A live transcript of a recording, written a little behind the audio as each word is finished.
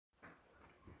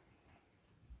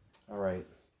All right.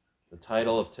 The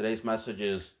title of today's message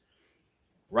is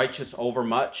Righteous Over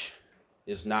Much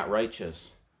is Not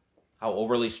Righteous. How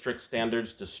overly strict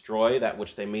standards destroy that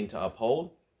which they mean to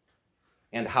uphold,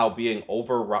 and how being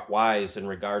over wise in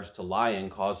regards to lying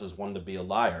causes one to be a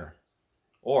liar.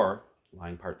 Or,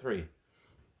 lying part 3.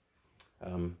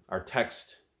 Our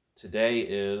text today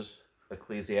is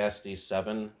Ecclesiastes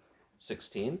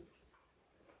 7:16.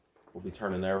 We'll be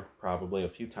turning there probably a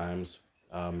few times.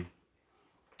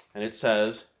 And it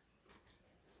says,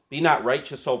 "Be not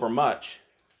righteous over much,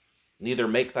 neither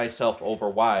make thyself over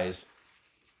wise.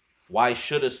 Why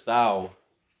shouldest thou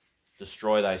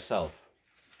destroy thyself?"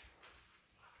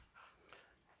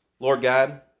 Lord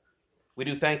God, we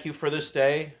do thank you for this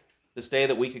day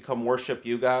that we could come worship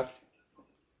you, God.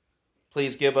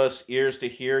 Please give us ears to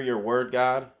hear your word,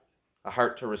 God, a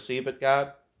heart to receive it,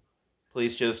 God.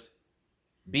 Please just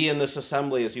be in this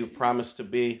assembly as you've promised to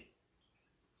be.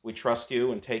 We trust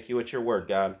you and take you at your word,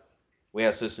 God. We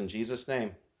ask this in Jesus'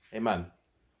 name. Amen.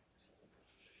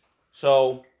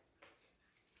 So,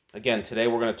 again, today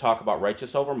we're going to talk about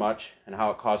righteous over much and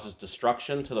how it causes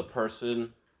destruction to the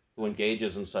person who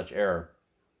engages in such error.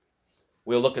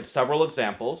 We'll look at several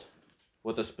examples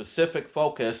with a specific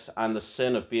focus on the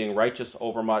sin of being righteous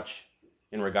over much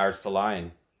in regards to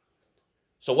lying.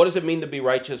 So what does it mean to be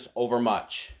righteous over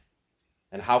much?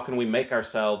 And how can we make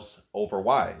ourselves over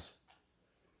wise?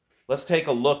 Let's take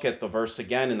a look at the verse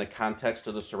again in the context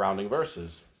of the surrounding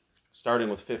verses. Starting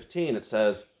with 15, it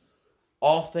says,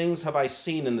 "All things have I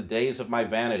seen in the days of my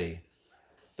vanity.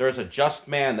 There is a just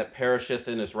man that perisheth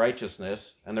in his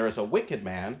righteousness, and there is a wicked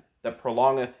man that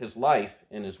prolongeth his life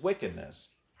in his wickedness.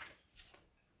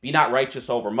 Be not righteous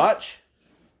over much,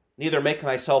 neither make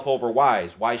thyself over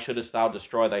wise. Why shouldest thou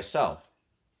destroy thyself?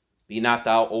 Be not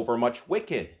thou over much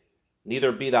wicked,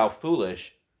 neither be thou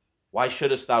foolish. Why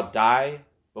shouldest thou die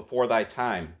before thy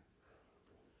time?"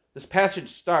 This passage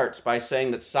starts by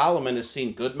saying that Solomon has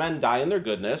seen good men die in their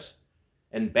goodness,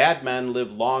 and bad men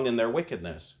live long in their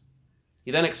wickedness.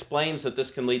 He then explains that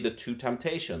this can lead to two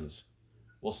temptations.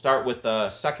 We'll start with the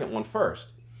second one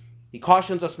first. He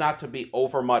cautions us not to be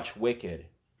overmuch wicked.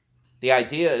 The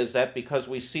idea is that because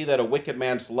we see that a wicked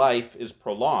man's life is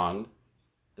prolonged,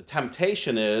 the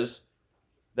temptation is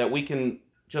that we can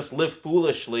just live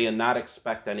foolishly and not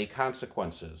expect any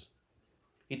consequences.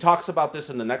 He talks about this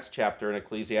in the next chapter in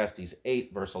Ecclesiastes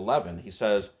 8, verse 11. He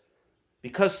says,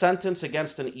 "Because sentence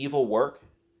against an evil work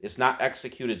is not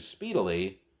executed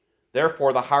speedily,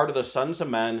 therefore the heart of the sons of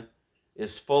men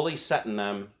is fully set in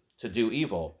them to do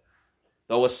evil.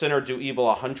 Though a sinner do evil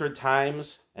 100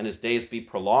 times, and his days be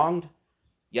prolonged,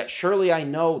 yet surely I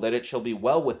know that it shall be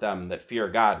well with them that fear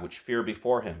God, which fear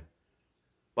before him.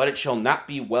 But it shall not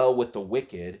be well with the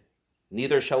wicked,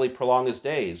 neither shall he prolong his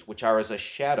days, which are as a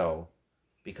shadow,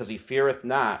 because he feareth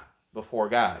not before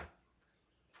God."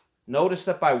 Notice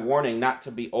that by warning not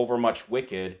to be overmuch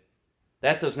wicked,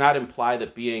 that does not imply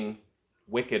that being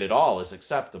wicked at all is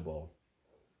acceptable.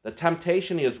 The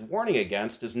temptation he is warning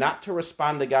against is not to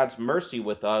respond to God's mercy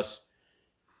with us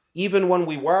even when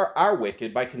we are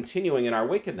wicked by continuing in our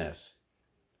wickedness.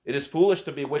 It is foolish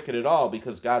to be wicked at all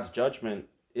because God's judgment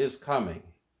is coming.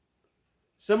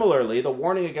 Similarly, the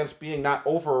warning against being not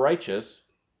over-righteous,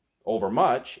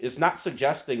 overmuch, is not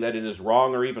suggesting that it is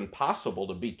wrong or even possible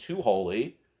to be too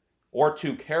holy or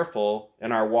too careful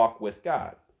in our walk with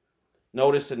God.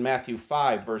 Notice in Matthew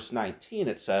 5, verse 19,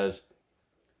 it says,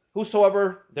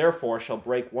 "Whosoever therefore shall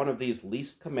break one of these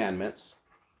least commandments,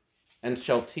 and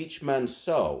shall teach men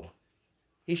so,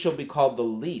 he shall be called the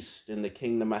least in the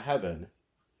kingdom of heaven.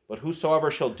 But whosoever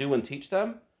shall do and teach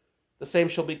them, the same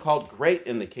shall be called great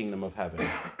in the kingdom of heaven."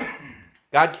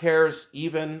 God cares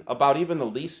even about the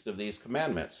least of these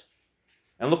commandments.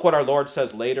 And look what our Lord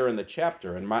says later in the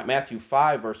chapter. In Matthew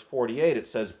 5, verse 48, it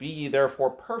says, "Be ye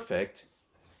therefore perfect,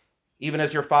 even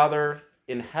as your Father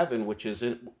in heaven,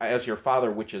 as your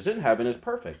Father which is in heaven is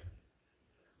perfect."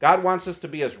 God wants us to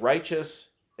be as righteous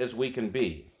as we can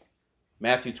be.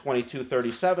 Matthew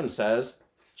 22:37 says,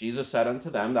 "Jesus said unto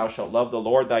them, Thou shalt love the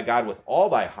Lord thy God with all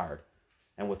thy heart,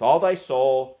 and with all thy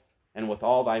soul, and with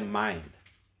all thy mind."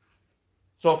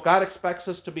 So if God expects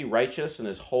us to be righteous and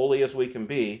as holy as we can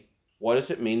be, what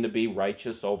does it mean to be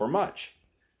righteous over much?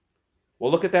 Well,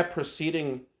 look at that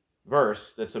preceding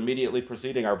verse that's immediately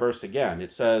preceding our verse again.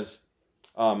 It says,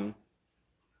 "All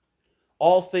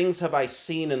things have I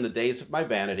seen in the days of my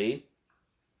vanity.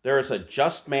 There is a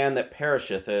just man that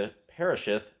perisheth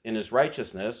in his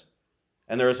righteousness,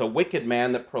 and there is a wicked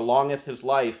man that prolongeth his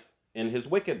life in his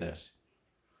wickedness."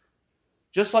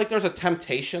 Just like there's a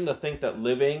temptation to think that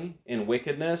living in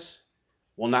wickedness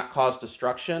will not cause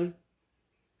destruction,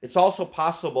 It's also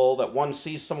possible that one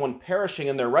sees someone perishing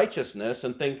in their righteousness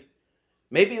and think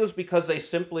maybe it was because they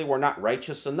simply were not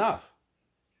righteous enough,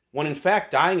 when in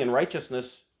fact dying in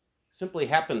righteousness simply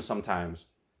happens sometimes.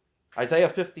 Isaiah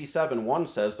 57:1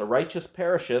 says, "The righteous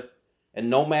perisheth, and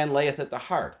no man layeth at the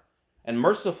heart, and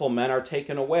merciful men are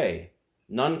taken away,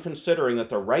 none considering that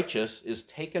the righteous is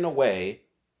taken away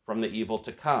from the evil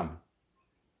to come."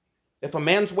 If a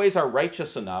man's ways are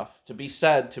righteous enough to be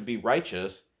said to be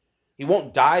righteous, he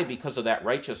won't die because of that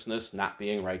righteousness not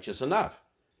being righteous enough.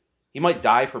 He might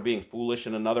die for being foolish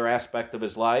in another aspect of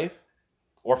his life,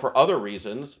 or for other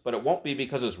reasons, but it won't be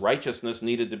because his righteousness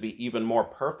needed to be even more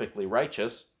perfectly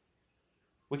righteous.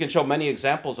 We can show many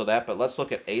examples of that, but let's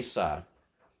look at Asa.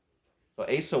 So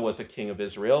Asa was a king of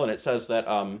Israel, and it says that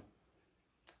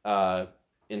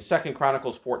in 2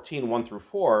 Chronicles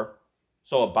 14:1-4,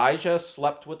 so Abijah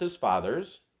slept with his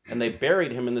fathers, and they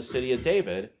buried him in the city of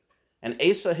David, and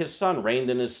Asa his son reigned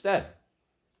in his stead.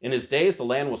 In his days the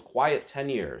land was quiet 10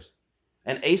 years.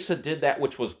 And Asa did that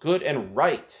which was good and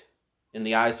right in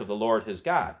the eyes of the Lord his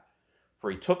God.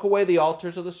 For he took away the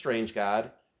altars of the strange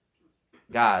gods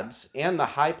and the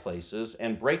high places,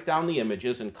 and brake down the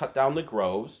images, and cut down the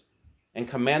groves, and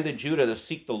commanded Judah to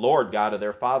seek the Lord God of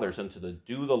their fathers, and to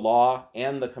do the law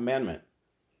and the commandment.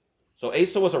 So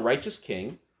Asa was a righteous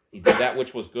king. He did that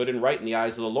which was good and right in the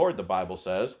eyes of the Lord, the Bible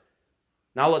says.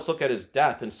 Now let's look at his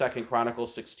death in 2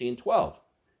 Chronicles 16:12.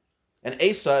 And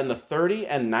Asa, in the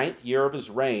 39th year of his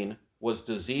reign, was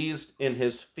diseased in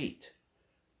his feet,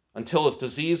 until his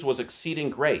disease was exceeding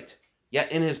great.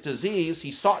 Yet in his disease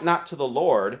he sought not to the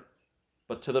Lord,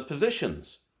 but to the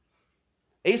physicians.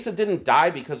 Asa didn't die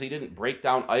because he didn't break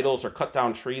down idols or cut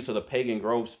down trees of the pagan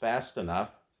groves fast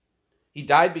enough. He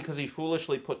died because he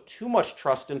foolishly put too much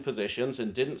trust in physicians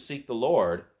and didn't seek the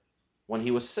Lord when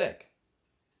he was sick.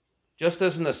 Just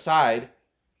as an aside,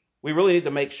 we really need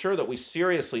to make sure that we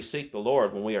seriously seek the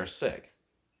Lord when we are sick.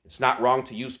 It's not wrong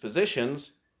to use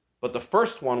physicians, but the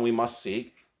first one we must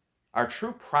seek, our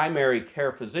true primary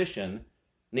care physician,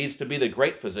 needs to be the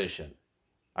great physician,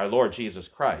 our Lord Jesus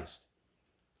Christ.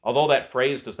 Although that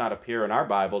phrase does not appear in our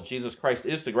Bible, Jesus Christ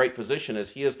is the great physician, as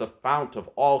he is the fount of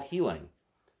all healing.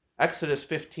 Exodus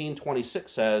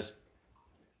 15:26 says,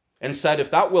 "And said,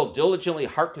 If thou wilt diligently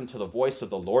hearken to the voice of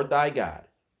the Lord thy God,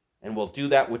 and will do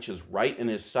that which is right in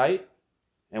his sight,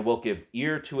 and will give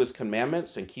ear to his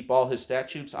commandments, and keep all his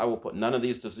statutes, I will put none of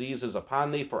these diseases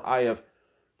upon thee, for I have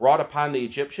brought upon the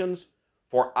Egyptians,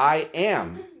 for I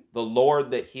am the Lord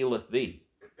that healeth thee."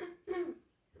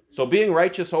 So being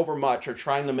righteous over much, or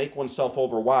trying to make oneself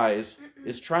over wise,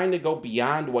 is trying to go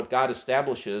beyond what God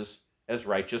establishes as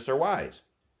righteous or wise.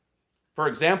 For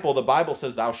example, the Bible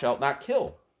says, "Thou shalt not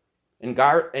kill." And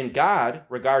God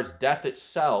regards death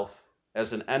itself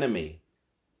as an enemy.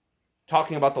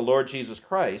 Talking about the Lord Jesus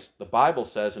Christ, the Bible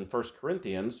says in 1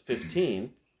 Corinthians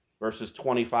 15, verses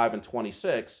 25 and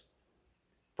 26,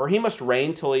 "For he must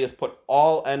reign till he hath put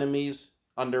all enemies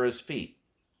under his feet.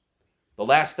 The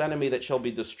last enemy that shall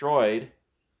be destroyed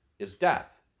is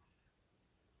death."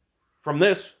 From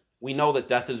this, we know that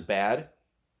death is bad,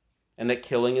 and that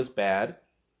killing is bad.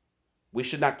 We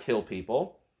should not kill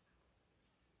people.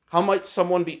 How might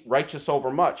someone be righteous over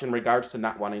much in regards to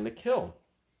not wanting to kill?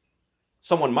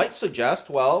 Someone might suggest,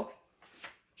 well,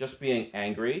 just being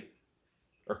angry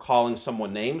or calling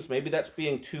someone names, maybe that's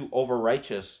being too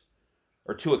over-righteous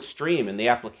or too extreme in the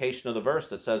application of the verse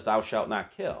that says, "Thou shalt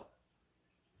not kill."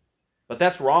 But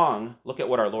that's wrong. Look at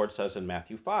what our Lord says in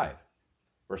Matthew 5,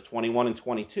 verse 21 and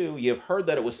 22. "Ye have heard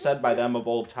that it was said by them of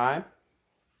old time,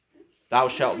 Thou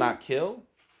shalt not kill,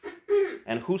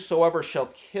 and whosoever shall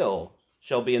kill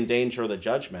shall be in danger of the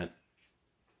judgment.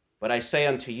 But I say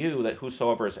unto you that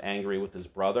whosoever is angry with his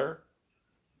brother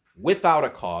without a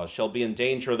cause shall be in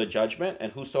danger of the judgment,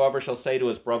 and whosoever shall say to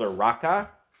his brother,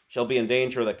 Raca, shall be in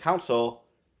danger of the council,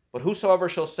 but whosoever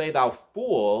shall say, Thou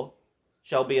fool,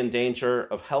 shall be in danger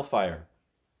of hellfire."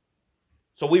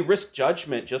 So we risk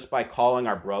judgment just by calling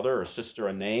our brother or sister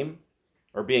a name,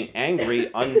 or being angry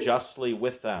unjustly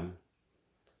with them.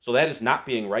 So that is not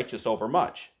being righteous over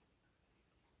much.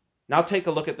 Now take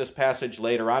a look at this passage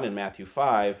later on in Matthew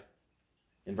 5,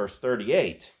 in verse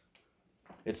 38.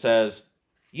 It says,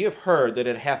 "Ye have heard that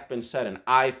it hath been said, an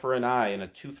eye for an eye, and a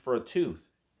tooth for a tooth.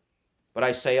 But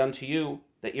I say unto you,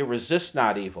 that ye resist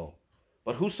not evil.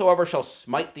 But whosoever shall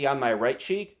smite thee on thy right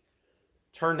cheek,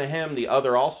 turn to him the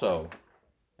other also.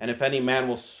 And if any man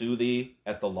will sue thee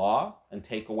at the law, and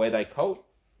take away thy coat,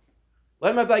 let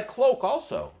him have thy cloak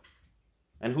also.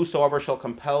 And whosoever shall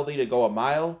compel thee to go a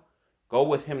mile, go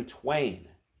with him twain."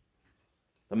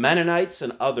 The Mennonites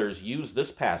and others use this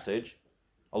passage,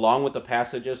 along with the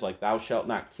passages like "Thou shalt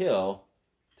not kill,"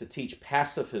 to teach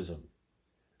pacifism.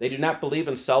 They do not believe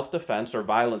in self-defense or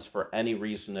violence for any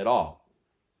reason at all.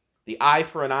 The eye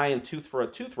for an eye and tooth for a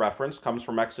tooth reference comes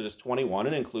from Exodus 21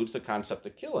 and includes the concept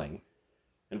of killing.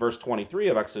 In verse 23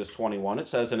 of Exodus 21, it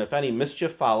says, "And if any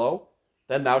mischief follow,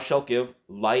 then thou shalt give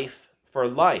life for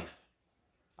life,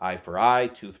 eye for eye,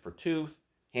 tooth for tooth,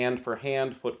 hand for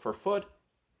hand, foot for foot,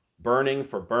 burning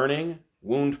for burning,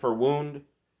 wound for wound,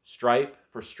 stripe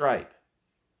for stripe."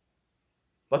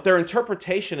 But their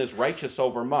interpretation is righteous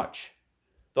over much.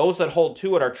 Those that hold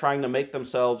to it are trying to make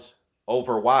themselves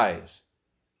overwise.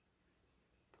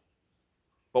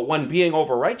 But when being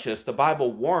overrighteous, the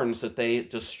Bible warns that they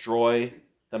destroy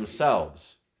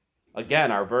themselves.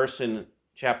 Again, our verse in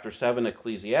chapter 7,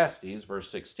 Ecclesiastes, verse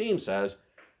 16 says,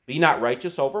 "Be not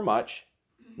righteous over much,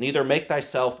 neither make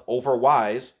thyself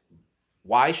overwise.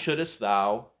 Why shouldest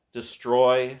thou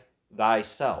destroy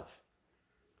thyself?"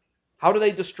 How do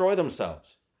they destroy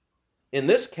themselves? In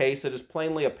this case, it is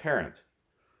plainly apparent.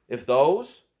 If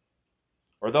those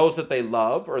that they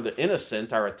love or the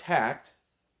innocent are attacked,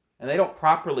 and they don't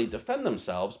properly defend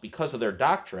themselves because of their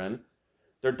doctrine,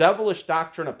 their devilish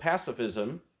doctrine of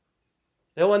pacifism,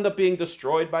 they'll end up being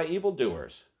destroyed by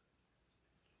evildoers.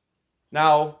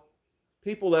 Now,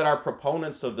 people that are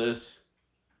proponents of this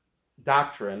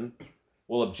doctrine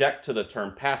will object to the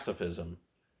term pacifism.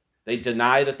 They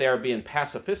deny that they are being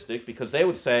pacifistic because they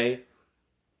would say,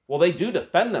 well, they do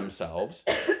defend themselves.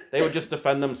 They would just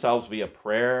defend themselves via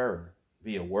prayer or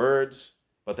via words,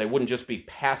 but they wouldn't just be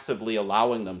passively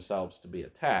allowing themselves to be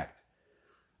attacked.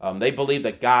 They believe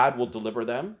that God will deliver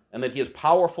them and that he is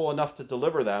powerful enough to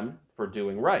deliver them for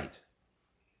doing right.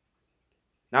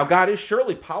 Now, God is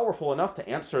surely powerful enough to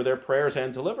answer their prayers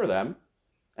and deliver them,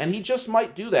 and he just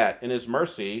might do that in his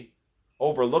mercy,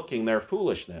 overlooking their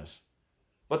foolishness.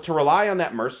 But to rely on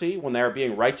that mercy when they are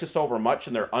being righteous over much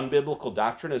in their unbiblical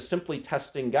doctrine is simply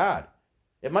testing God.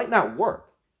 It might not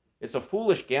work. It's a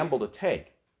foolish gamble to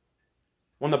take.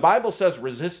 When the Bible says,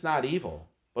 "Resist not evil,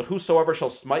 but whosoever shall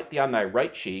smite thee on thy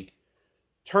right cheek,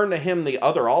 turn to him the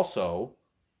other also,"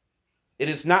 it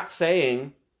is not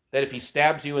saying that if he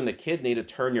stabs you in the kidney to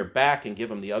turn your back and give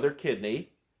him the other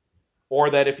kidney, or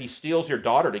that if he steals your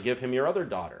daughter to give him your other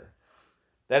daughter.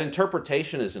 That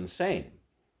interpretation is insane.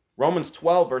 Romans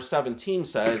 12 verse 17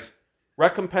 says,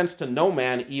 "Recompense to no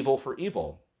man evil for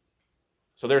evil."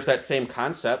 So there's that same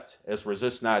concept as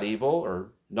resist not evil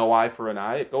or no eye for an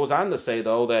eye. It goes on to say,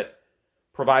 though, that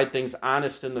provide things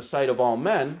honest in the sight of all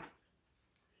men.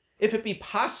 If it be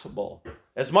possible,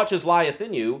 as much as lieth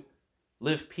in you,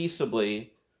 live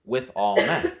peaceably with all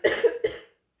men.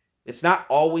 It's not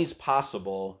always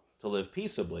possible to live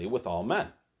peaceably with all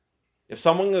men. If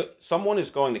someone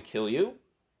is going to kill you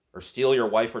or steal your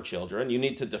wife or children, you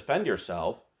need to defend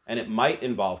yourself, and it might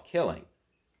involve killing.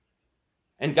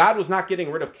 And God was not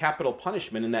getting rid of capital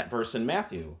punishment in that verse in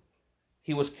Matthew.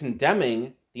 He was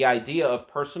condemning the idea of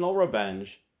personal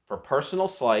revenge for personal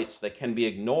slights that can be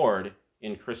ignored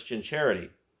in Christian charity.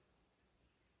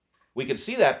 We could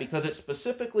see that because it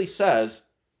specifically says,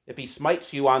 if he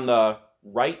smites you on the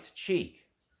right cheek.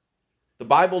 The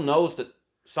Bible knows that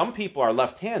some people are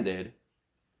left-handed,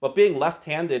 but being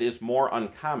left-handed is more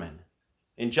uncommon.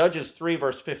 In Judges 3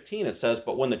 verse 15 it says,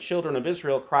 "But when the children of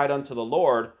Israel cried unto the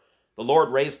Lord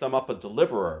raised them up a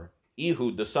deliverer,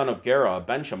 Ehud the son of Gera, a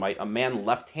Benjamite, a man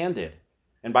left-handed.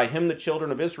 And by him the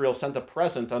children of Israel sent a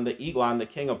present unto Eglon the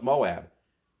king of Moab."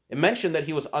 It mentioned that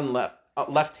he was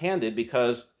left-handed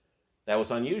because that was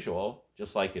unusual,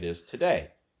 just like it is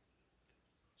today.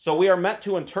 So we are meant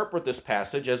to interpret this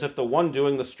passage as if the one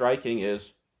doing the striking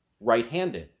is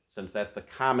right-handed, since that's the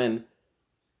common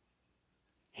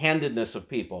handedness of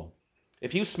people.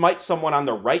 If you smite someone on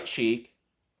the right cheek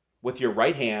with your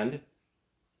right hand,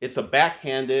 it's a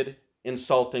backhanded,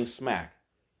 insulting smack.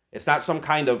 It's not some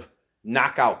kind of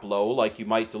knockout blow like you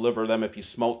might deliver them if you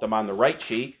smote them on the right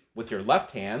cheek with your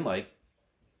left hand.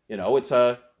 It's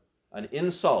an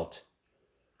insult.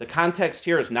 The context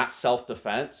here is not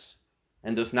self-defense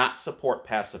and does not support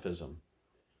pacifism.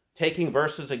 Taking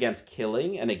verses against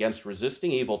killing and against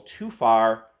resisting evil too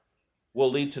far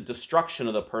will lead to destruction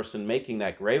of the person making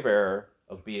that grave error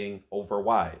of being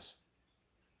overwise.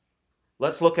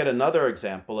 Let's look at another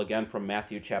example again from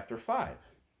Matthew chapter 5.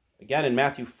 Again, in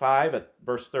Matthew 5 at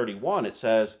verse 31, it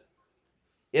says,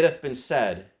 "It hath been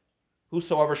said,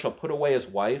 whosoever shall put away his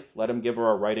wife, let him give her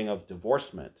a writing of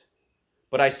divorcement.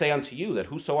 But I say unto you that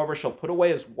whosoever shall put away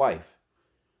his wife,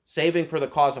 saving for the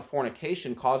cause of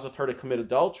fornication, causeth her to commit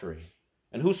adultery.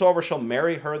 And whosoever shall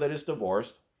marry her that is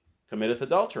divorced, committeth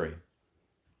adultery."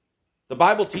 The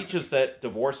Bible teaches that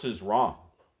divorce is wrong.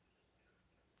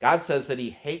 God says that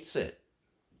he hates it.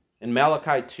 In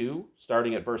Malachi 2,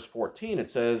 starting at verse 14, it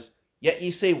says, "Yet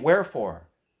ye say, Wherefore?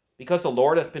 Because the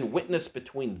Lord hath been witness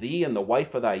between thee and the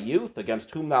wife of thy youth,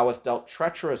 against whom thou hast dealt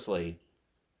treacherously.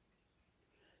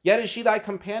 Yet is she thy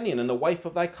companion and the wife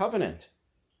of thy covenant.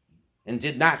 And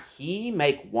did not he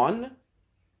make one?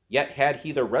 Yet had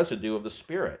he the residue of the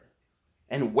Spirit.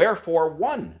 And wherefore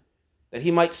one? That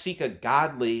he might seek a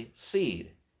godly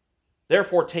seed.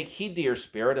 Therefore take heed to your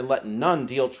spirit, and let none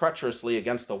deal treacherously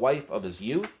against the wife of his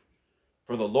youth.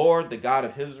 For the Lord, the God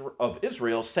of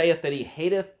Israel, saith that he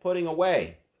hateth putting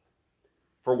away.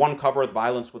 For one covereth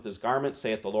violence with his garment,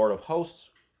 saith the Lord of hosts.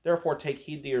 Therefore take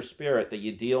heed to your spirit, that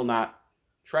ye deal not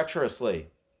treacherously."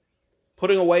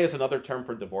 Putting away is another term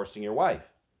for divorcing your wife.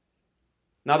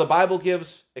 Now, the Bible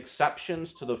gives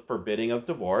exceptions to the forbidding of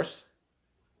divorce.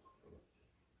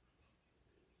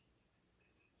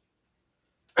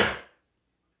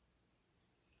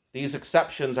 These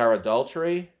exceptions are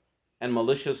adultery and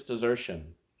malicious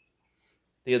desertion.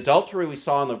 The adultery we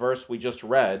saw in the verse we just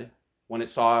read when it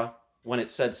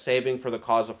said saving for the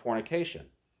cause of fornication.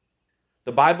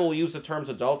 The Bible will use the terms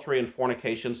adultery and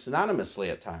fornication synonymously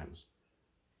at times.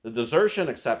 The desertion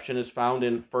exception is found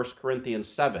in 1 Corinthians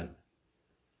 7.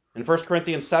 In 1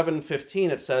 Corinthians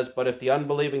 7:15 it says, "But if the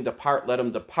unbelieving depart, let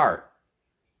him depart.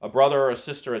 A brother or a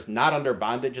sister is not under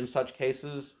bondage in such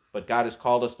cases, but God has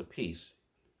called us to peace."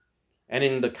 And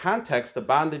in the context, the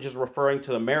bondage is referring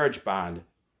to the marriage bond,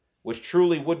 which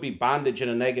truly would be bondage in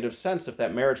a negative sense if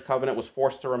that marriage covenant was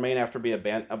forced to remain after being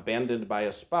abandoned by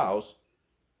a spouse.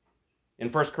 In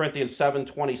 1 Corinthians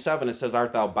 7:27, it says,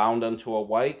 "Art thou bound unto a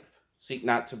wife? Seek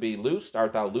not to be loosed.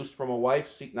 Art thou loosed from a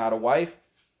wife? Seek not a wife.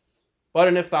 But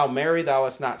and if thou marry, thou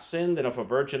hast not sinned, and if a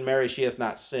virgin marry, she hath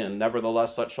not sinned.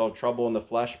 Nevertheless, such shall have trouble in the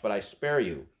flesh, but I spare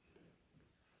you."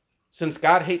 Since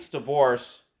God hates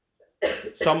divorce,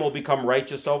 some will become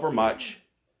righteous over much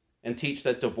and teach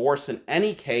that divorce in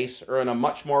any case, or in a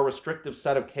much more restrictive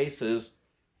set of cases,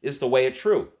 is the way of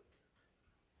truth.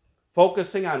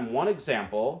 Focusing on one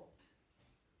example,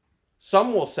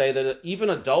 some will say that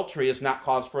even adultery is not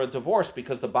cause for a divorce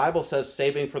because the Bible says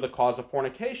saving for the cause of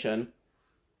fornication,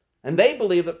 and they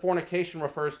believe that fornication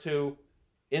refers to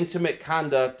intimate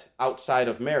conduct outside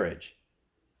of marriage.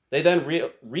 They then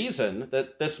reason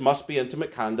that this must be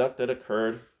intimate conduct that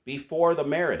occurred before the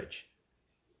marriage.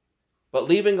 But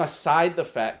leaving aside the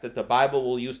fact that the Bible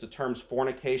will use the terms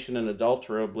fornication and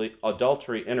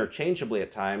adultery interchangeably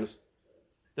at times,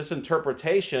 this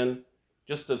interpretation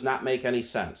just does not make any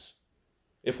sense.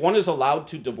 If one is allowed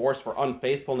to divorce for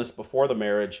unfaithfulness before the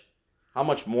marriage, how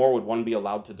much more would one be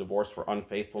allowed to divorce for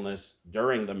unfaithfulness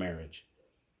during the marriage?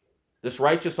 This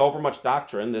righteous overmuch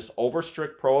doctrine, this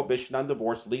over-strict prohibition on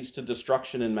divorce, leads to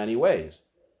destruction in many ways.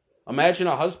 Imagine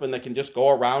a husband that can just go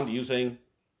around using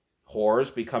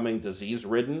whores, becoming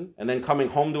disease-ridden, and then coming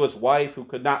home to his wife who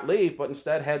could not leave, but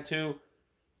instead had to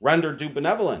render due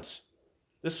benevolence.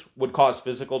 This would cause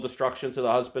physical destruction to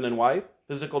the husband and wife.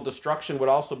 Physical destruction would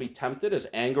also be tempted as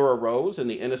anger arose in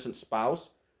the innocent spouse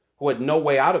who had no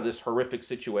way out of this horrific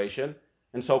situation,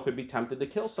 and so could be tempted to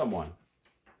kill someone.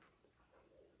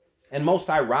 And most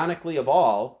ironically of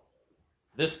all,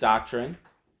 this doctrine,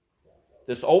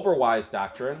 this overwise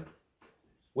doctrine,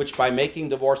 which by making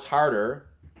divorce harder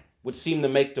would seem to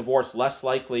make divorce less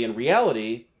likely, in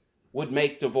reality would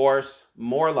make divorce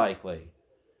more likely.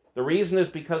 The reason is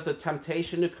because the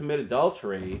temptation to commit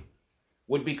adultery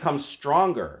would become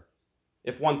stronger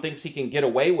if one thinks he can get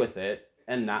away with it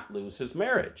and not lose his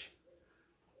marriage.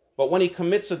 But when he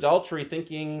commits adultery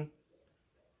thinking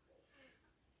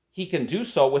he can do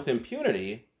so with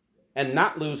impunity and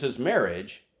not lose his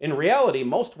marriage, in reality,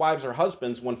 most wives or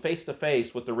husbands, when face to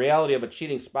face with the reality of a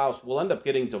cheating spouse, will end up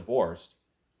getting divorced,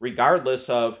 regardless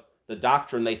of the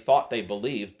doctrine they thought they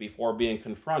believed before being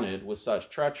confronted with such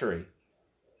treachery.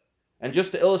 And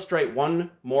just to illustrate one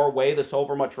more way this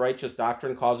overmuch righteous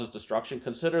doctrine causes destruction,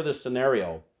 consider this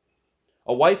scenario.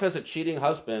 A wife has a cheating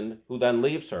husband who then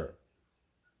leaves her.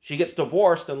 She gets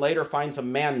divorced and later finds a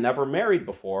man never married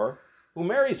before who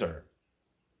marries her.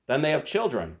 Then they have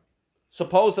children.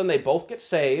 Suppose then they both get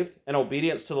saved and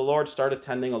obedience to the Lord start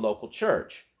attending a local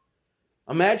church.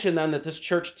 Imagine then that this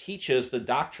church teaches the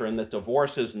doctrine that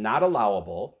divorce is not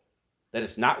allowable, that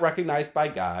it's not recognized by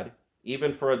God,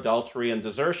 even for adultery and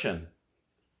desertion.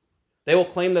 They will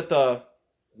claim that the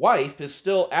wife is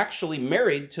still actually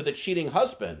married to the cheating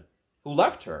husband who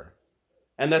left her,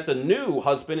 and that the new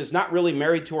husband is not really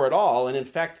married to her at all, and in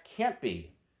fact can't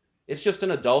be. It's just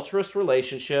an adulterous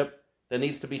relationship that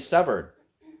needs to be severed.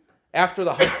 After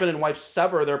the husband and wife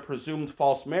sever their presumed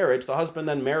false marriage, the husband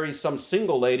then marries some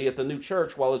single lady at the new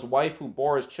church while his wife who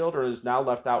bore his children is now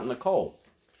left out in the cold.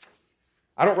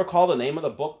 I don't recall the name of the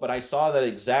book, but I saw that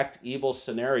exact evil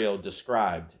scenario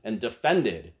described and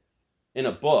defended in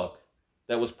a book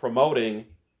that was promoting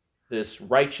this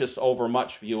righteous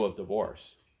overmuch view of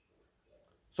divorce.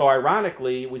 So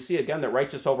ironically, we see again that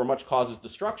righteous overmuch causes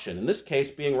destruction. In this case,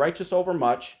 being righteous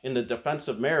overmuch in the defense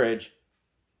of marriage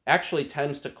actually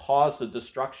tends to cause the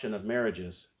destruction of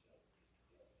marriages.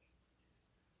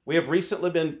 We have recently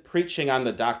been preaching on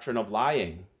the doctrine of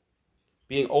lying.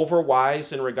 Being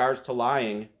overwise in regards to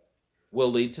lying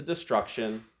will lead to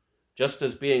destruction, just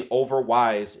as being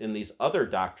overwise in these other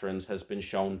doctrines has been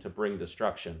shown to bring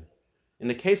destruction. In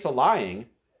the case of lying,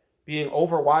 being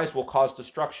overwise will cause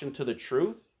destruction to the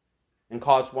truth and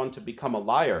cause one to become a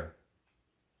liar.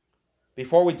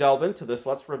 Before we delve into this,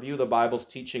 let's review the Bible's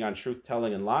teaching on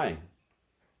truth-telling and lying.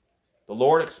 The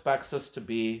Lord expects us to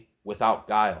be without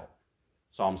guile.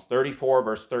 Psalms 34,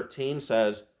 verse 13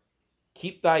 says,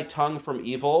 "Keep thy tongue from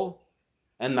evil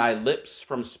and thy lips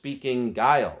from speaking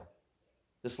guile."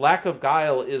 This lack of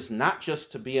guile is not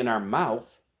just to be in our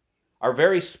mouth. Our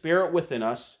very spirit within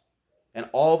us and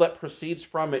all that proceeds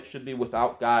from it should be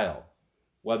without guile,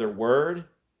 whether word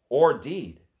or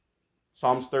deed.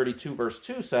 Psalms 32, verse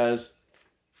 2 says,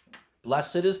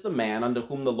 "Blessed is the man unto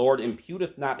whom the Lord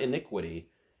imputeth not iniquity,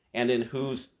 and in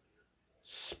whose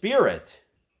spirit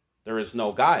there is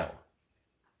no guile."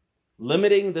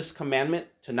 Limiting this commandment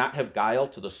to not have guile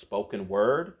to the spoken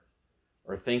word,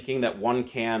 or thinking that one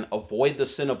can avoid the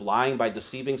sin of lying by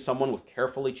deceiving someone with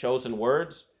carefully chosen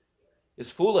words, is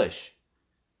foolish.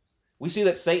 We see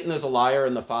that Satan is a liar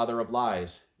and the father of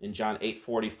lies. In John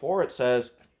 8:44 it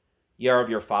says, "Ye are of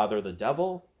your father the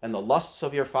devil, and the lusts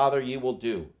of your father ye will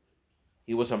do.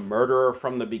 He was a murderer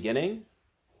from the beginning,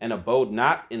 and abode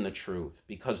not in the truth,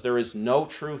 because there is no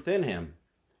truth in him.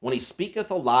 When he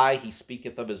speaketh a lie, he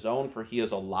speaketh of his own, for he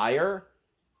is a liar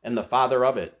and the father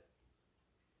of it."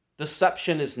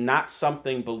 Deception is not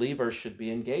something believers should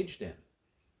be engaged in.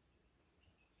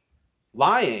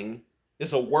 Lying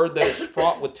is a word that is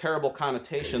fraught with terrible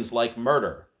connotations like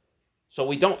murder. So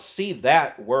we don't see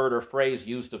that word or phrase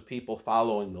used of people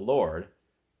following the Lord.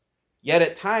 Yet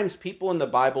at times, people in the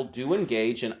Bible do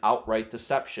engage in outright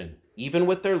deception, even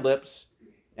with their lips,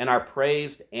 and are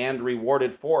praised and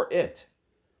rewarded for it.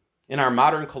 In our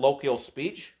modern colloquial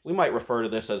speech, we might refer to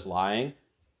this as lying,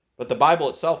 but the Bible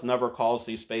itself never calls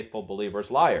these faithful believers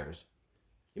liars.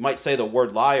 You might say the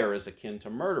word liar is akin to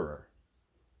murderer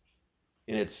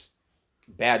in its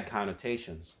bad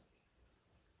connotations.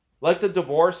 Like the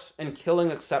divorce and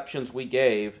killing exceptions we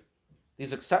gave,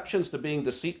 these exceptions to being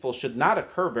deceitful should not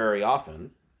occur very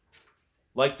often.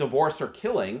 Like divorce or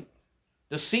killing,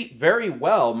 deceit very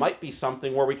well might be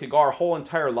something where we could go our whole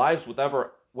entire lives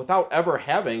without ever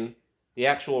having the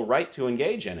actual right to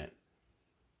engage in it.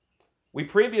 We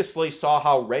previously saw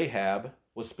how Rahab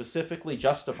was specifically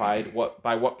justified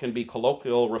by what can be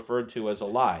colloquially referred to as a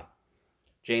lie.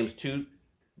 James 2,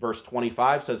 verse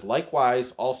 25 says,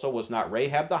 "Likewise also was not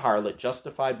Rahab the harlot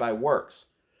justified by works,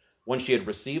 when she had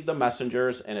received the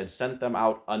messengers and had sent them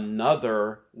out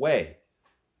another way."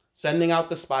 Sending out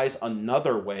the spies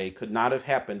another way could not have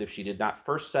happened if she did not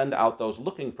first send out those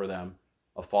looking for them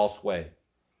a false way.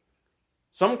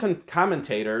 Some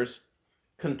commentators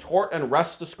contort and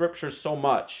wrest the scriptures so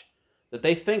much that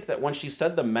they think that when she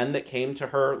said the men that came to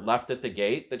her left at the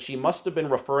gate, that she must have been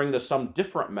referring to some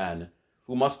different men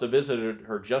who must have visited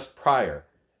her just prior.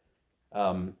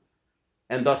 And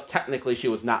thus technically she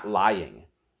was not lying.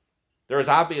 There is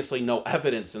obviously no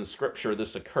evidence in Scripture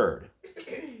this occurred.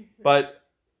 But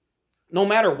no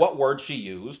matter what word she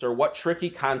used or what tricky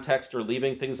context or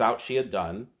leaving things out she had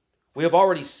done, we have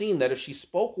already seen that if she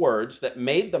spoke words that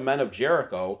made the men of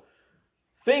Jericho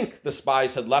think the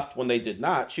spies had left when they did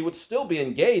not, she would still be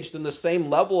engaged in the same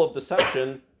level of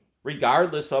deception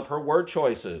regardless of her word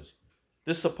choices.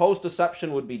 This supposed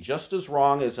deception would be just as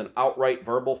wrong as an outright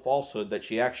verbal falsehood that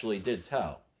she actually did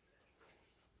tell.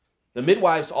 The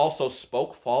midwives also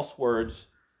spoke false words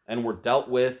and were dealt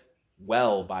with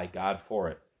well by God for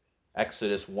it.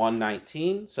 Exodus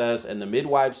 1:19 says, "And the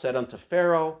midwives said unto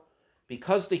Pharaoh,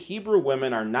 Because the Hebrew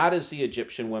women are not as the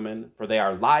Egyptian women, for they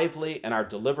are lively and are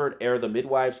delivered ere the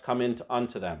midwives come in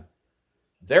unto them.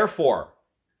 Therefore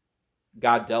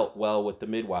God dealt well with the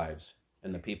midwives,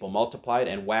 and the people multiplied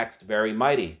and waxed very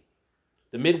mighty."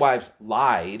 The midwives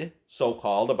lied,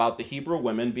 so-called, about the Hebrew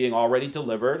women being already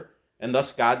delivered, and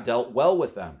thus God dealt well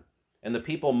with them. And the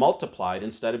people multiplied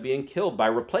instead of being killed by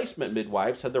replacement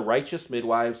midwives had the righteous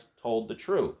midwives told the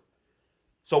truth.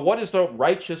 So what is the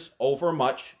righteous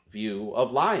overmuch view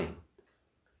of lying?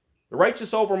 The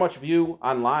righteous overmuch view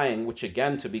on lying, which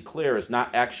again, to be clear, is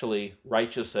not actually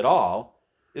righteous at all,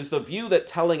 is the view that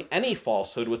telling any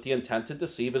falsehood with the intent to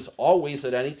deceive is always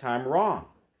at any time wrong.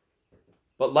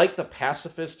 But like the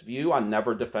pacifist view on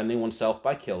never defending oneself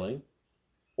by killing,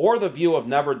 or the view of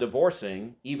never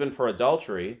divorcing, even for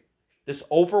adultery, this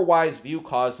overwise view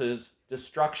causes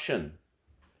destruction.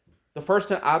 The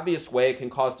first and obvious way it can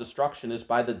cause destruction is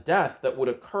by the death that would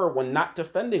occur when not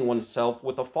defending oneself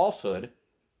with a falsehood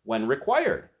when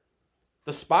required.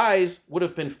 The spies would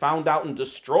have been found out and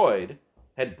destroyed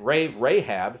had brave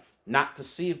Rahab not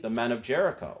deceived the men of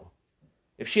Jericho.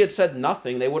 If she had said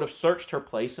nothing, they would have searched her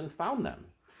place and found them.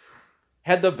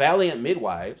 Had the valiant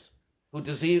midwives, who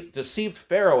deceived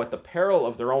Pharaoh at the peril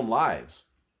of their own lives,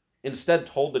 instead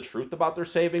told the truth about their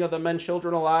saving of the men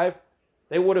children alive,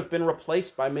 they would have been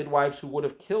replaced by midwives who would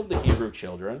have killed the Hebrew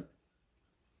children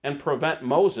and prevent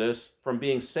Moses from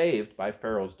being saved by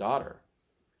Pharaoh's daughter.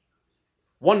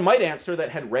 One might answer that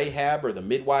had Rahab or the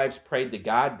midwives prayed to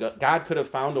God, God could have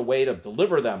found a way to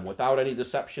deliver them without any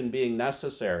deception being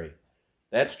necessary.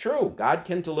 That's true. God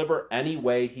can deliver any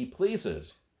way he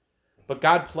pleases. But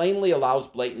God plainly allows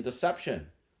blatant deception.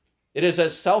 It is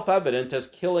as self-evident as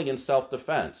killing in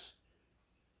self-defense.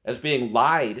 As being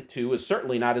lied to is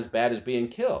certainly not as bad as being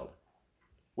killed.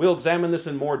 We'll examine this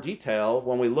in more detail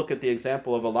when we look at the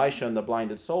example of Elisha and the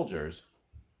blinded soldiers.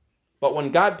 But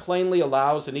when God plainly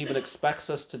allows and even expects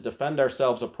us to defend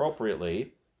ourselves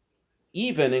appropriately,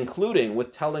 even including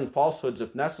with telling falsehoods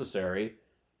if necessary,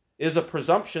 is a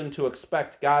presumption to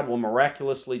expect God will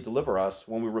miraculously deliver us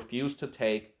when we refuse to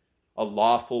take a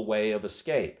lawful way of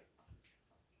escape.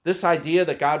 This idea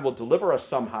that God will deliver us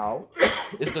somehow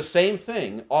is the same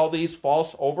thing all these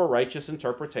false, over-righteous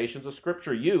interpretations of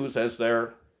Scripture use as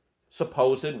their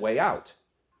supposed way out.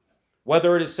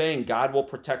 Whether it is saying God will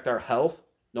protect our health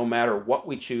no matter what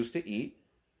we choose to eat,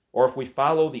 or if we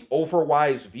follow the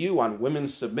overwise view on women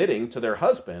submitting to their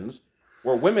husbands,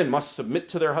 where women must submit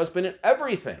to their husband in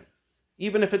everything,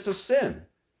 even if it's a sin,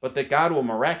 but that God will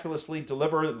miraculously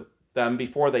deliver them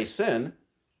before they sin,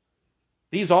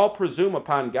 these all presume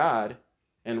upon God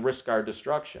and risk our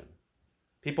destruction.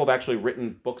 People have actually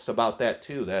written books about that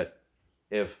too, that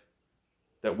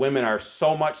women are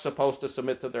so much supposed to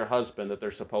submit to their husband that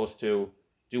they're supposed to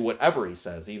do whatever he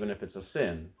says, even if it's a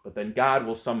sin, but then God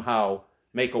will somehow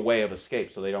make a way of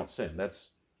escape so they don't sin.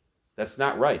 That's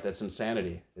not right. That's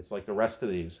insanity. It's like the rest of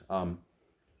these.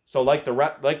 So like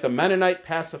the Mennonite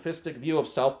pacifistic view of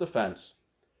self-defense,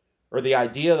 or the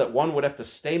idea that one would have to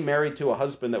stay married to a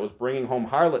husband that was bringing home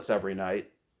harlots every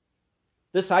night,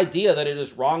 this idea that it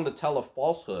is wrong to tell a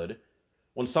falsehood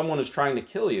when someone is trying to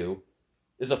kill you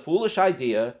is a foolish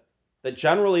idea that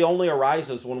generally only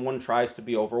arises when one tries to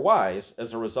be overwise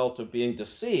as a result of being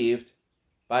deceived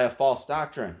by a false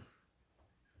doctrine.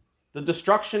 The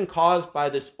destruction caused by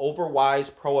this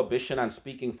overwise prohibition on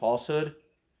speaking falsehood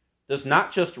does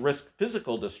not just risk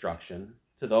physical destruction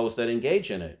to those that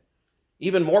engage in it.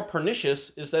 Even more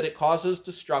pernicious is that it causes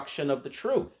destruction of the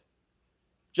truth.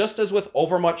 Just as with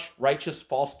overmuch righteous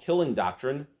false killing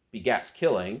doctrine begets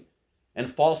killing,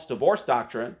 and false divorce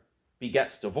doctrine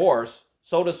begets divorce,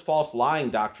 so does false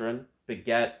lying doctrine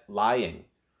beget lying.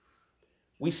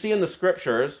 We see in the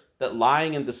Scriptures that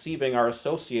lying and deceiving are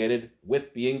associated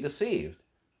with being deceived.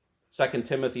 2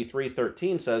 Timothy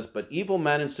 3:13 says, "But evil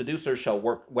men and seducers shall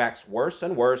wax worse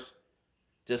and worse,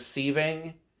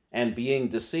 deceiving and being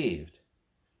deceived."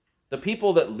 The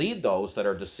people that lead those that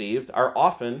are deceived are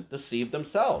often deceived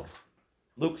themselves.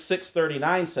 Luke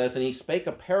 6:39 says, "And he spake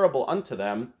a parable unto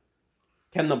them,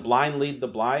 Can the blind lead the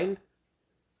blind?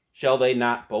 Shall they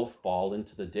not both fall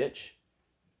into the ditch?"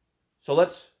 So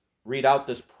let's read out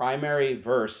this primary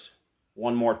verse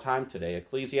one more time today.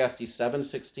 Ecclesiastes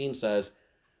 7:16 says,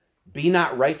 "Be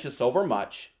not righteous over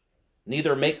much,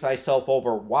 neither make thyself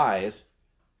over wise.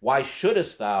 Why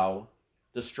shouldest thou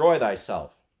destroy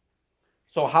thyself?"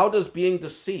 So how does being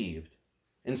deceived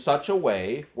in such a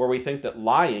way where we think that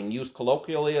lying, used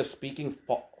colloquially as speaking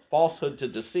falsehood to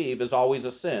deceive, is always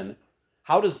a sin,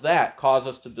 how does that cause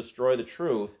us to destroy the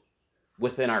truth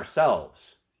within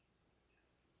ourselves?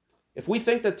 If we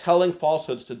think that telling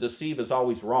falsehoods to deceive is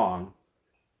always wrong,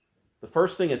 the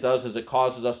first thing it does is it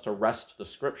causes us to wrest the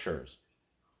Scriptures.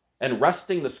 And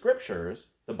wresting the Scriptures,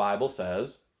 the Bible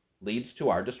says, leads to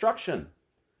our destruction.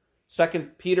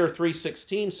 2 Peter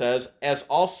 3:16 says, "As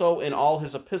also in all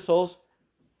his epistles,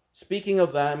 speaking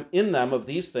of them of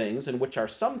these things, in which are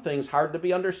some things hard to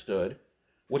be understood,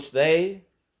 which they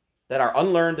that are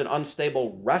unlearned and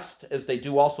unstable wrest, as they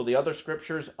do also the other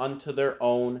Scriptures, unto their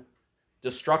own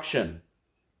destruction."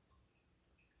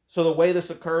 So the way this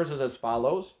occurs is as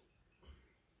follows.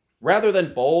 Rather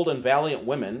than bold and valiant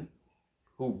women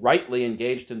who rightly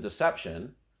engaged in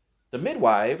deception, The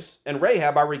midwives and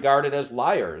Rahab are regarded as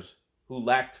liars who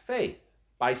lacked faith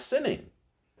by sinning.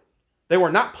 They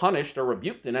were not punished or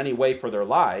rebuked in any way for their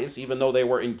lies, even though they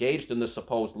were engaged in the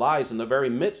supposed lies in the very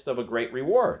midst of a great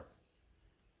reward.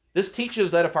 This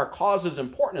teaches that if our cause is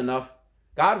important enough,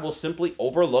 God will simply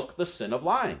overlook the sin of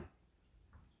lying.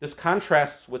 This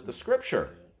contrasts with the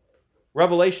scripture.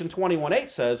 Revelation 21:8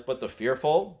 says, "But the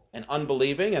fearful and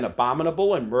unbelieving and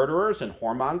abominable and murderers and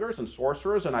whoremongers and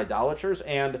sorcerers and idolaters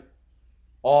and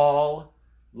all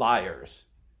liars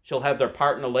shall have their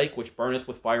part in the lake which burneth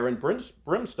with fire and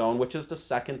brimstone, which is the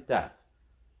second death."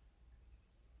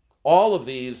 All of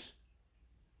these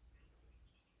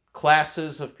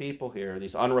classes of people here,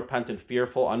 these unrepentant,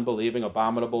 fearful, unbelieving,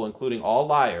 abominable, including all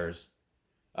liars,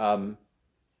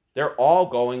 they're all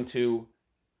going to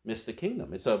miss the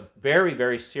kingdom. It's a very,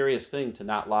 very serious thing to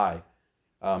not lie.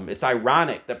 It's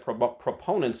ironic that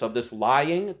proponents of this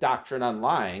lying doctrine on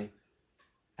lying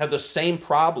have the same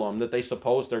problem that they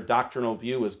suppose their doctrinal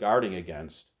view is guarding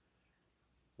against,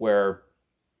 where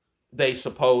they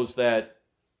suppose that,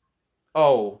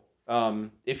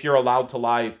 if you're allowed to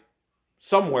lie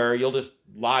somewhere, you'll just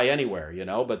lie anywhere,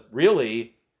 But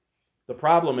really, the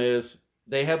problem is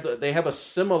they have a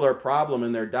similar problem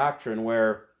in their doctrine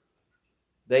where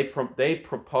they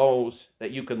propose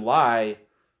that you can lie,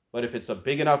 but if it's a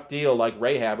big enough deal like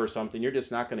Rahab or something, you're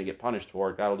just not going to get punished for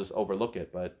it. God will just overlook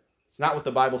it. But it's not what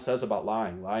the Bible says about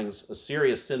lying. Lying is a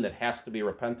serious sin that has to be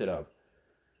repented of.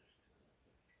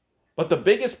 But the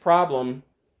biggest problem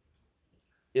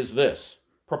is this.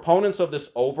 Proponents of this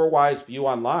overwise view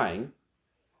on lying,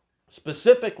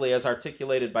 specifically as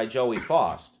articulated by Joey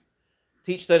Faust,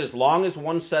 teach that as long as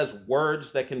one says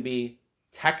words that can be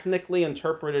technically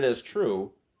interpreted as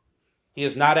true, he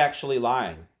is not actually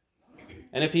lying.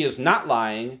 And if he is not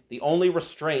lying, the only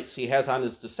restraints he has on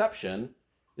his deception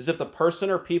is if the person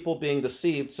or people being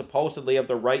deceived supposedly have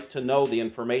the right to know the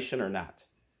information or not.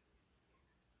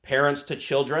 Parents to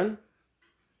children,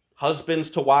 husbands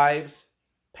to wives,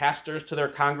 pastors to their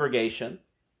congregation.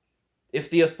 If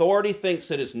the authority thinks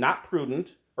it is not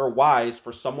prudent or wise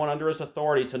for someone under his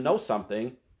authority to know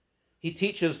something, he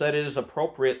teaches that it is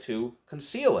appropriate to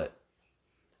conceal it.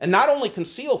 And not only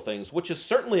conceal things, which is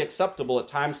certainly acceptable at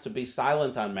times to be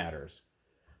silent on matters,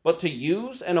 but to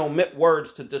use and omit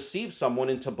words to deceive someone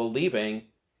into believing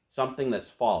something that's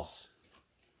false.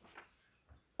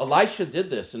 Elisha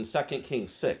did this in 2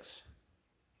 Kings 6.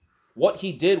 What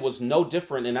he did was no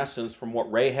different in essence from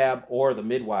what Rahab or the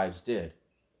midwives did.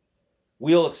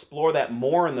 We'll explore that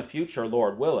more in the future,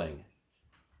 Lord willing.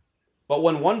 But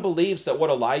when one believes that what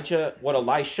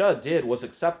Elisha did was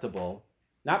acceptable,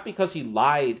 not because he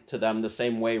lied to them the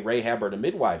same way Rahab or the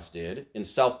midwives did in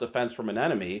self-defense from an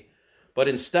enemy, but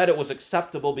instead it was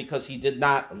acceptable because he did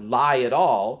not lie at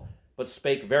all, but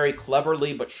spake very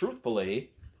cleverly but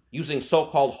truthfully, using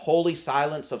so-called holy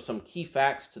silence of some key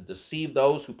facts to deceive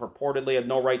those who purportedly had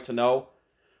no right to know,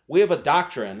 we have a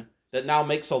doctrine that now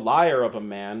makes a liar of a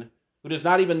man who does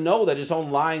not even know that his own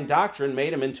lying doctrine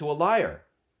made him into a liar.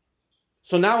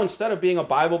 So now instead of being a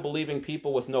Bible-believing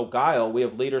people with no guile, we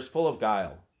have leaders full of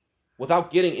guile.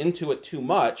 Without getting into it too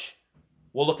much,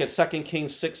 we'll look at 2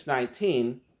 Kings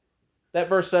 6:19. That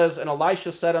verse says, "And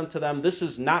Elisha said unto them, This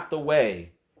is not the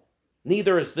way,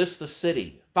 neither is this the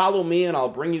city. Follow me, and I'll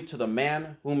bring you to the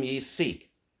man whom ye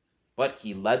seek." But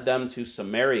he led them to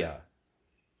Samaria.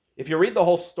 If you read the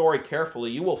whole story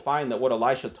carefully, you will find that what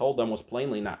Elisha told them was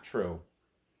plainly not true.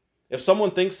 If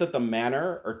someone thinks that the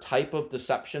manner or type of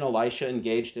deception Elisha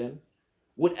engaged in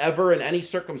would ever in any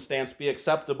circumstance be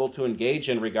acceptable to engage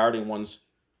in regarding one's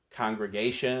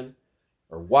congregation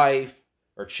or wife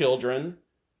or children,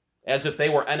 as if they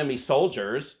were enemy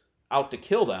soldiers out to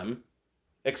kill them,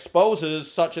 exposes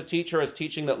such a teacher as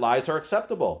teaching that lies are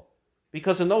acceptable.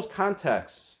 Because in those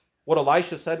contexts, what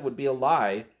Elisha said would be a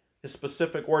lie, his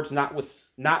specific words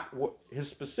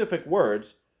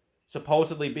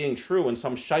supposedly being true in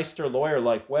some shyster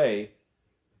lawyer-like way,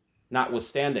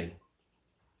 notwithstanding.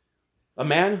 A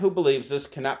man who believes this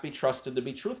cannot be trusted to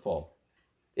be truthful.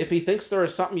 If he thinks there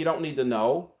is something you don't need to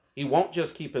know, he won't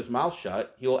just keep his mouth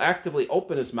shut. He will actively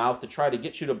open his mouth to try to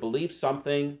get you to believe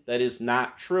something that is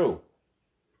not true.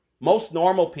 Most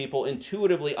normal people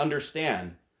intuitively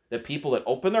understand that people that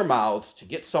open their mouths to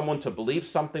get someone to believe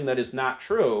something that is not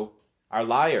true are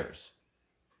liars.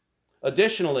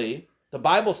 Additionally, the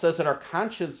Bible says that our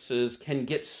consciences can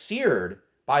get seared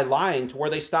by lying to where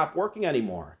they stop working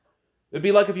anymore. It would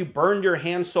be like if you burned your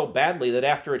hand so badly that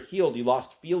after it healed, you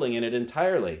lost feeling in it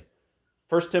entirely.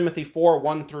 1 Timothy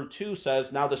 4:1-2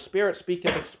 says, "Now the Spirit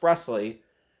speaketh expressly,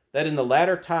 that in the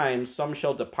latter times some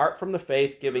shall depart from the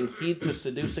faith, giving heed to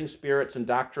seducing spirits and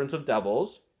doctrines of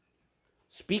devils,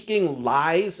 speaking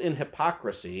lies in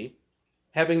hypocrisy,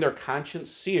 having their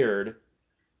conscience seared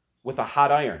with a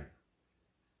hot iron.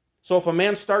 So if a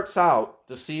man starts out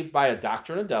deceived by a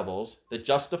doctrine of devils that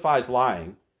justifies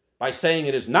lying by saying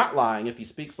it is not lying if he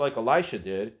speaks like Elisha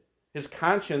did, his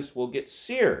conscience will get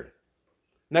seared.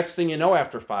 Next thing you know,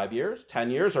 after 5 years,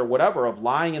 10 years, or whatever of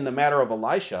lying in the matter of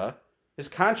Elisha, his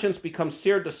conscience becomes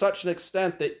seared to such an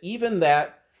extent that even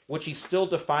that which he still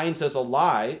defines as a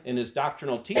lie in his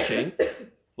doctrinal teaching,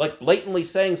 like blatantly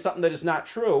saying something that is not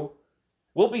true,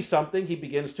 will be something he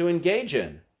begins to engage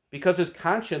in, because his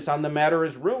conscience on the matter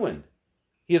is ruined.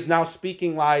 He is now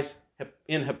speaking lies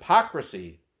in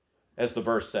hypocrisy, as the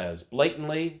verse says,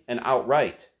 blatantly and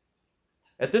outright.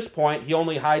 At this point, he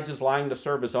only hides his lying to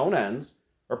serve his own ends,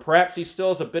 or perhaps he still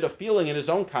has a bit of feeling in his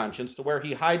own conscience to where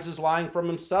he hides his lying from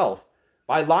himself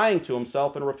by lying to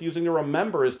himself and refusing to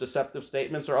remember his deceptive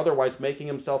statements or otherwise making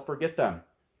himself forget them.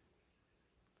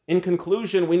 In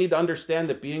conclusion, we need to understand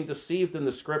that being deceived in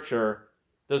the Scripture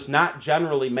does not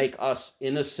generally make us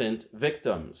innocent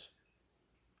victims.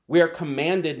 We are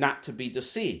commanded not to be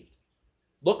deceived.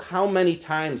 Look how many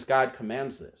times God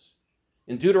commands this.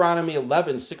 In Deuteronomy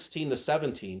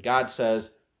 11:16-17, God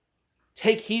says,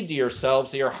 "Take heed to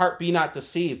yourselves that your heart be not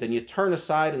deceived, and you turn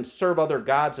aside and serve other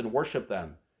gods and worship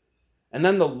them. And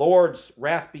then the Lord's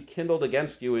wrath be kindled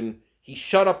against you, and he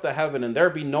shut up the heaven, and there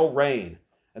be no rain,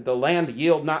 and the land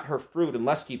yield not her fruit,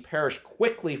 unless ye perish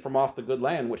quickly from off the good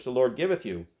land which the Lord giveth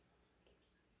you."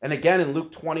 And again in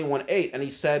Luke 21:8, and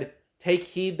he said, "Take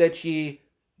heed that ye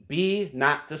be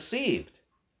not deceived.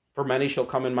 For many shall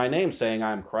come in my name, saying,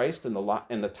 I am Christ, and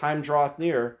the time draweth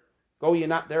near. Go ye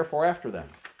not therefore after them."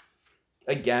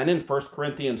 Again in 1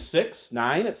 Corinthians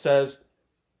 6:9, it says,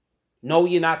 "Know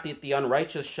ye not that the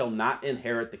unrighteous shall not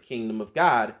inherit the kingdom of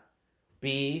God?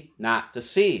 Be not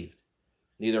deceived.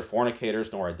 Neither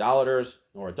fornicators, nor idolaters,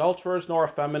 nor adulterers, nor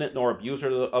effeminate, nor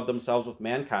abusers of themselves with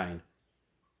mankind,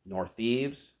 nor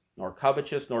thieves, nor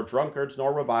covetous, nor drunkards,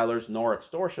 nor revilers, nor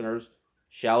extortioners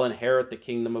shall inherit the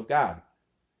kingdom of God."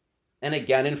 And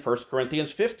again in 1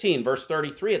 Corinthians 15, verse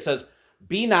 33, it says,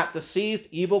 "Be not deceived,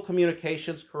 evil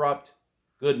communications corrupt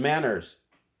good manners."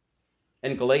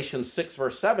 And Galatians 6,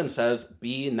 verse 7 says,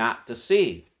 "Be not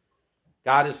deceived.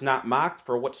 God is not mocked,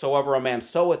 for whatsoever a man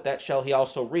soweth, that shall he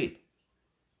also reap."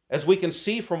 As we can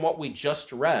see from what we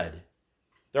just read,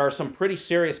 there are some pretty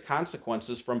serious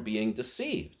consequences from being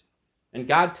deceived. And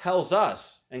God tells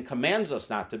us and commands us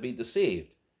not to be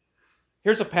deceived.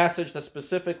 Here's a passage that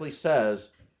specifically says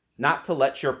not to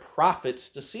let your prophets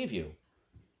deceive you.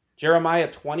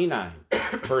 Jeremiah 29,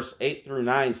 verse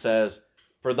 8-9 says,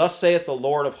 "For thus saith the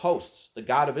Lord of hosts, the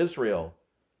God of Israel,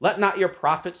 let not your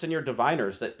prophets and your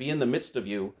diviners that be in the midst of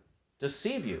you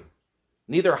deceive you,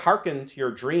 neither hearken to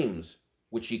your dreams,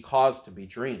 which ye cause to be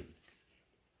dreamed.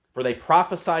 For they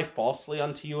prophesy falsely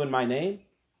unto you in my name.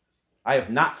 I have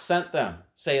not sent them,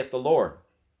 saith the Lord."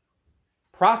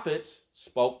 Prophets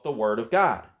spoke the word of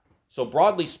God. So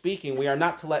broadly speaking, we are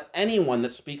not to let anyone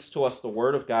that speaks to us the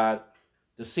word of God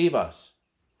deceive us.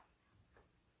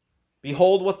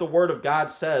 Behold what the word of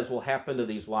God says will happen to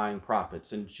these lying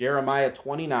prophets. In Jeremiah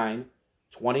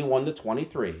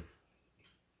 29:21-23,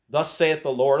 "Thus saith the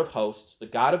Lord of hosts, the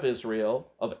God of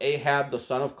Israel, of Ahab the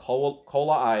son of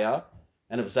Kolaiah,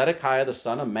 and of Zedekiah the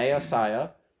son of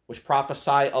Maaseiah, which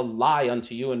prophesy a lie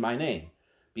unto you in my name.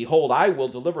 Behold, I will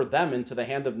deliver them into the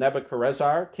hand of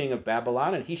Nebuchadnezzar, king of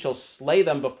Babylon, and he shall slay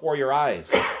them before your eyes.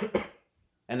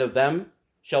 And of them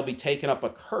shall be taken up a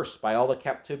curse by all the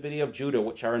captivity of Judah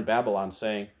which are in Babylon,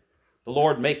 saying, The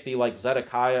Lord make thee like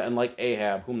Zedekiah and like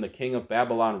Ahab, whom the king of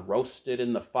Babylon roasted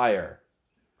in the fire,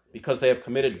 because they have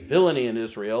committed villainy in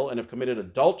Israel, and have committed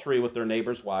adultery with their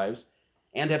neighbors' wives,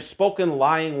 and have spoken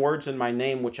lying words in my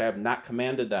name, which I have not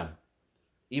commanded them.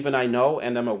 Even I know,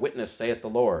 and am a witness, saith the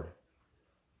Lord."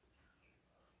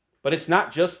 But it's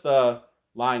not just the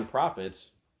lying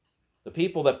prophets. The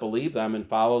people that believe them and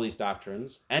follow these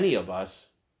doctrines, any of us,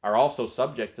 are also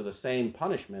subject to the same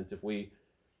punishment if we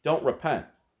don't repent.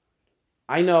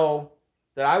 I know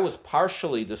that I was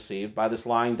partially deceived by this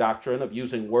lying doctrine of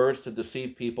using words to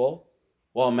deceive people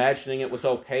while imagining it was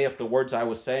okay if the words I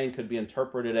was saying could be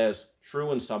interpreted as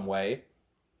true in some way.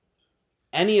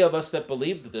 Any of us that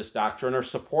believed this doctrine or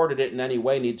supported it in any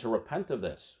way need to repent of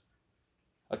this.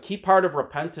 A key part of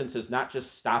repentance is not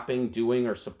just stopping doing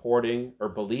or supporting or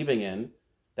believing in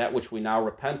that which we now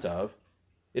repent of.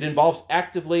 It involves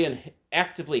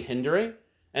actively hindering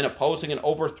and opposing and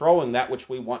overthrowing that which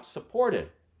we once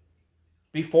supported.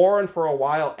 Before and for a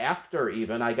while after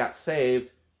even I got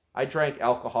saved, I drank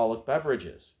alcoholic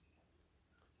beverages.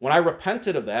 When I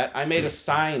repented of that, I made a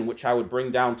sign which I would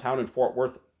bring downtown in Fort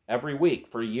Worth every week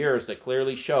for years that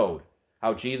clearly showed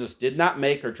how Jesus did not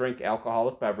make or drink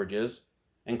alcoholic beverages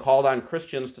and called on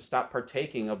Christians to stop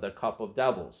partaking of the cup of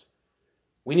devils.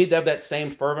 We need to have that same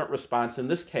fervent response in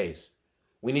this case.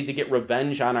 We need to get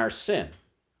revenge on our sin.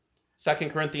 2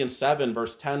 Corinthians 7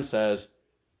 verse 10 says,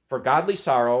 "For godly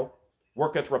sorrow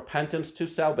worketh repentance to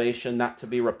salvation, not to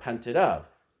be repented of.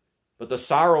 But the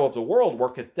sorrow of the world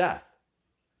worketh death.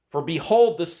 For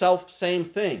behold, the self-same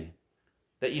thing,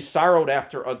 that ye sorrowed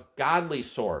after a godly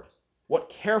sort, what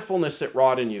carefulness it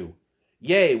wrought in you.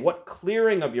 Yea, what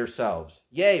clearing of yourselves.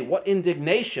 Yea, what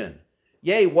indignation.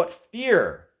 Yea, what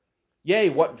fear. Yea,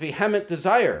 what vehement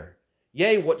desire.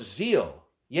 Yea, what zeal.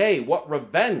 Yea, what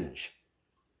revenge.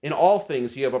 In all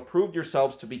things ye have approved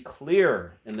yourselves to be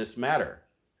clear in this matter."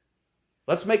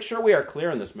 Let's make sure we are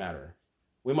clear in this matter.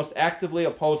 We must actively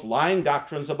oppose lying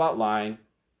doctrines about lying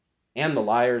and the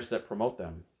liars that promote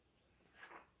them.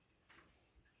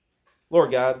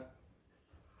 Lord God,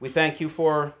 we thank you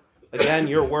for, again,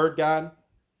 your word, God.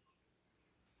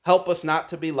 Help us not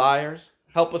to be liars.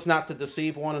 Help us not to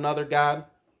deceive one another, God.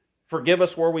 Forgive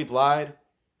us where we've lied.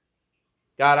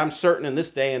 God, I'm certain in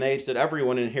this day and age that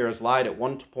everyone in here has lied at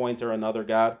one point or another,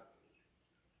 God.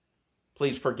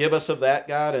 Please forgive us of that,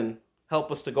 God, and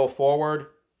help us to go forward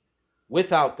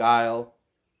without guile,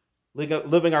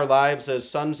 living our lives as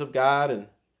sons of God and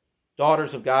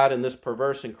daughters of God in this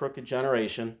perverse and crooked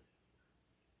generation.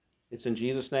 It's in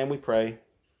Jesus' name we pray.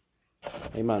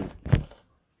 Amen.